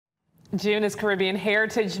June is Caribbean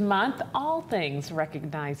Heritage Month, all things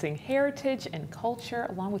recognizing heritage and culture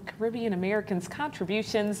along with Caribbean Americans'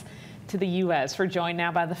 contributions to the U.S. We're joined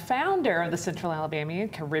now by the founder of the Central Alabama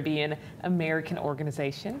Caribbean American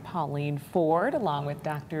Organization, Pauline Ford, along with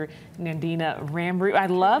Dr. Nandina Ramroot. I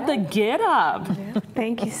love the get up. Yeah,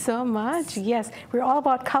 thank you so much. Yes, we're all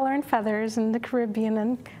about color and feathers in the Caribbean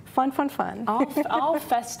and fun, fun, fun. All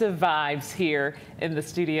festive vibes here in the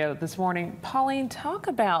studio this morning. Pauline, talk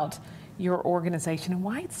about your organization and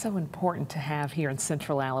why it's so important to have here in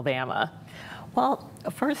Central Alabama. Well,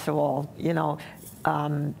 first of all,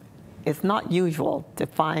 it's not usual to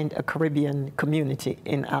find a Caribbean community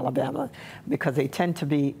in Alabama because they tend to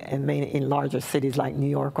be in larger cities like New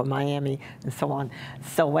York or Miami and so on.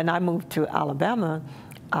 So when I moved to Alabama,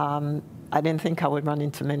 I didn't think I would run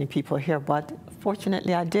into many people here, but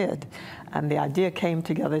fortunately I did. And the idea came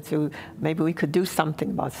together to maybe we could do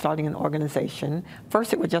something about starting an organization.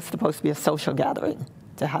 First, it was just supposed to be a social gathering,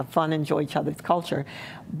 to have fun, enjoy each other's culture.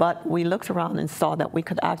 But we looked around and saw that we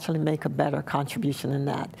could actually make a better contribution than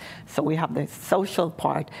that. So we have the social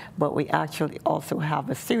part, but we actually also have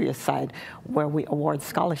a serious side where we award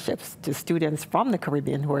scholarships to students from the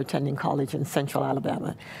Caribbean who are attending college in Central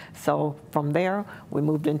Alabama. So from there, we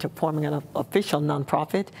moved into forming an official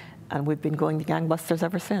nonprofit, and we've been going to gangbusters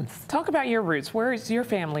ever since. Talk about your roots. Where is your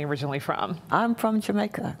family originally from? I'm from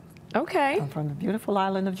Jamaica. Okay. I'm from the beautiful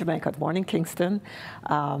island of Jamaica, born in Kingston.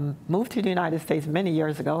 Moved to the United States many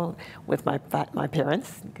years ago with my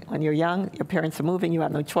parents. When you're young, your parents are moving, you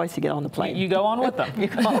have no choice, you get on the plane. You go on with them. You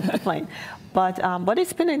go on the plane. But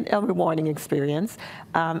it's been a rewarding experience.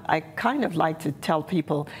 I kind of like to tell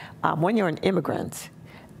people, when you're an immigrant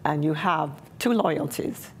and you have two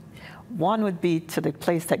loyalties, one would be to the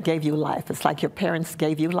place that gave you life. It's like your parents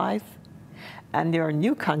gave you life. And your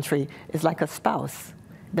new country is like a spouse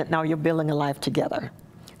that now you're building a life together.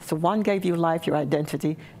 So one gave you life, your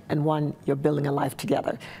identity, and one you're building a life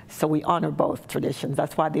together. So we honor both traditions.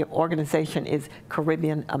 That's why the organization is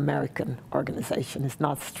Caribbean American organization. It's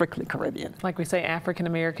not strictly Caribbean. Like we say, African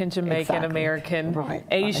American, Jamaican American, right,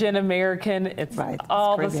 Asian American. It's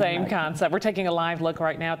all the same American concept. We're taking a live look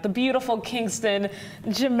right now at the beautiful Kingston,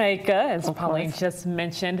 Jamaica, as Pauline just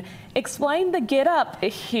mentioned. Explain the get up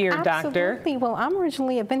here, Doctor. Absolutely. Well,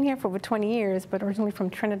 I've been here for over 20 years, but originally from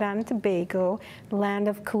Trinidad and Tobago, the land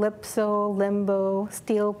of calypso, limbo,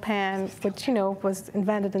 steel pan, which was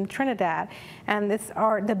invented in Trinidad. And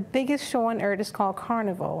the biggest show on earth is called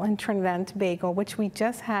Carnival in Trinidad and Tobago, which we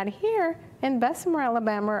just had here in Bessemer,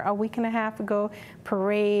 Alabama, a week and a half ago.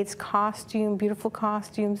 Parades, beautiful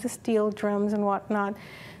costumes, the steel drums and whatnot.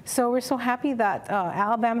 So we're so happy that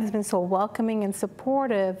Alabama has been so welcoming and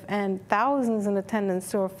supportive, and thousands in attendance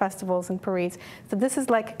to our festivals and parades. So this is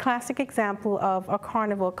like a classic example of a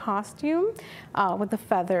carnival costume with the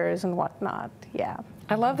feathers and whatnot. Yeah.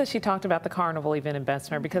 I love that she talked about the carnival event in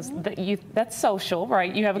Bessemer because that's social,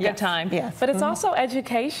 right? You have a good time. Yes. But it's also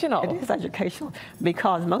educational. It is educational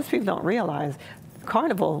because most people don't realize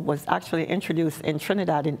Carnival was actually introduced in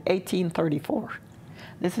Trinidad in 1834.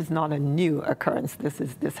 This is not a new occurrence. This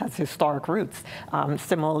has historic roots.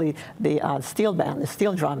 Similarly, the steel band, the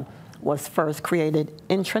steel drum, was first created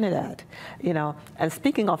in Trinidad. And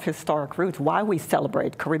speaking of historic roots, why we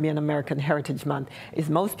celebrate Caribbean American Heritage Month is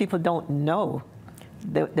most people don't know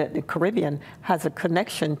that the Caribbean has a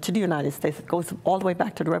connection to the United States. It goes all the way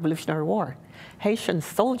back to the Revolutionary War. Haitian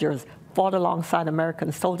soldiers fought alongside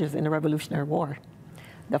American soldiers in the Revolutionary War.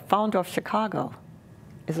 The founder of Chicago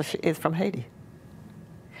is from Haiti.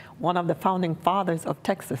 One of the founding fathers of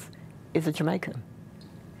Texas is a Jamaican.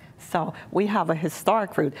 So we have a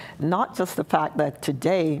historic root, not just the fact that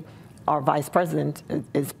today our vice president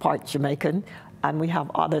is part Jamaican, and we have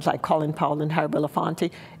others like Colin Powell and Harry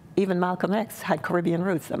Belafonte. Even Malcolm X had Caribbean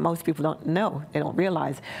roots that most people don't know, they don't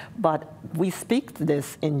realize. But we speak to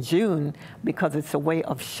this in June because it's a way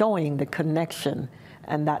of showing the connection,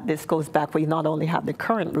 and that this goes back. We not only have the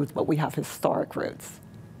current roots, but we have historic roots.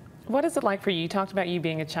 What is it like for you? You talked about you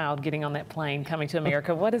being a child, getting on that plane, coming to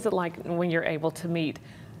America. What is it like when you're able to meet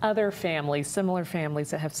other families, similar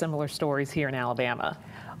families that have similar stories here in Alabama?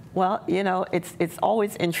 Well, it's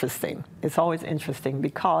always interesting. It's always interesting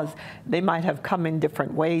because they might have come in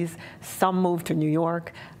different ways. Some moved to New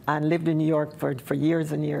York and lived in New York for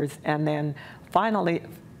years and years. And then finally,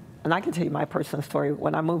 and I can tell you my personal story,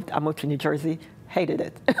 when I moved to New Jersey, hated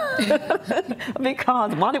it.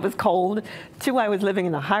 Because one, it was cold. Two, I was living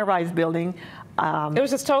in a high-rise building. It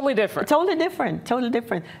was just totally different. Totally different, totally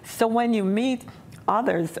different. So when you meet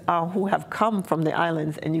others who have come from the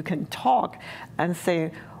islands and you can talk and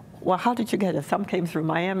say, well, how did you get it? Some came through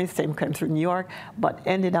Miami, some came through New York, but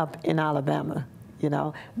ended up in Alabama. You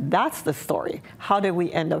know, that's the story. How did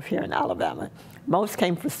we end up here in Alabama? Most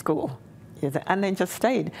came for school, and they just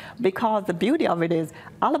stayed. Because the beauty of it is,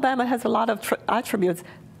 Alabama has a lot of attributes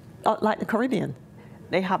like the Caribbean.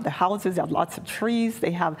 They have the houses, they have lots of trees,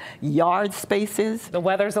 they have yard spaces. The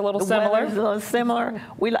weather's a little The similar. weather's a little similar.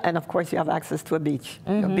 And of course, you have access to a beach,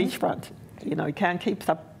 a beachfront. You know, you can't keep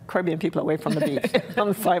some Caribbean people away from the beach.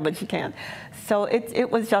 I'm sorry, but you can't. So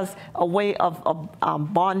it was just a way of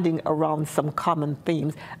bonding around some common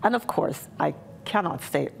themes. And of course, I cannot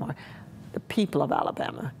say it more, the people of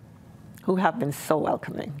Alabama, who have been so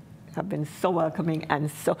welcoming. And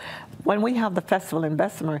so when we have the festival in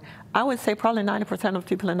Bessemer, I would say probably 90% of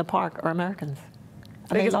people in the park are Americans.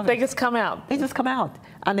 They just come out. They just come out,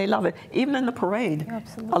 and they love it. Even in the parade,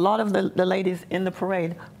 a lot of the ladies in the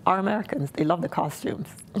parade are Americans. They love the costumes.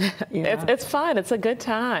 You know? It's fun. It's a good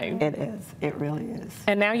time. It is. It really is.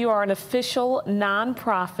 And now you are an official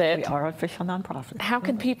nonprofit. We are an official nonprofit. How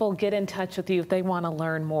can people get in touch with you if they want to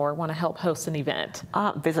learn more, want to help host an event?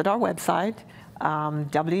 Visit our website,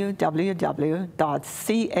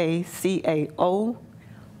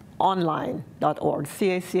 www.cacaoonline.org,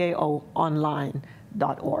 cacaoonline.org.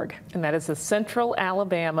 And that is the Central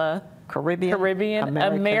Alabama Caribbean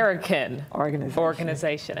American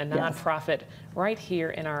Organization, a nonprofit right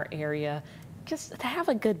here in our area, just to have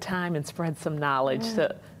a good time and spread some knowledge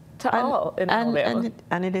to all in Alabama.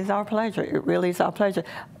 And it is our pleasure. It really is our pleasure.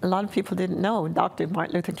 A lot of people didn't know Dr.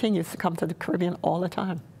 Martin Luther King used to come to the Caribbean all the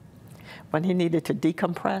time. When he needed to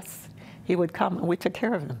decompress, he would come, and we took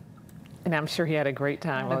care of him. And I'm sure he had a great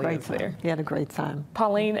time while he was there. He had a great time.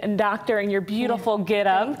 Pauline and Doctor, and your beautiful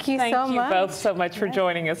get-up. Thank you Thank so you much. both so much for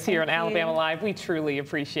joining us here on Thank you. Alabama Live. We truly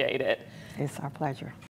appreciate it. It's our pleasure.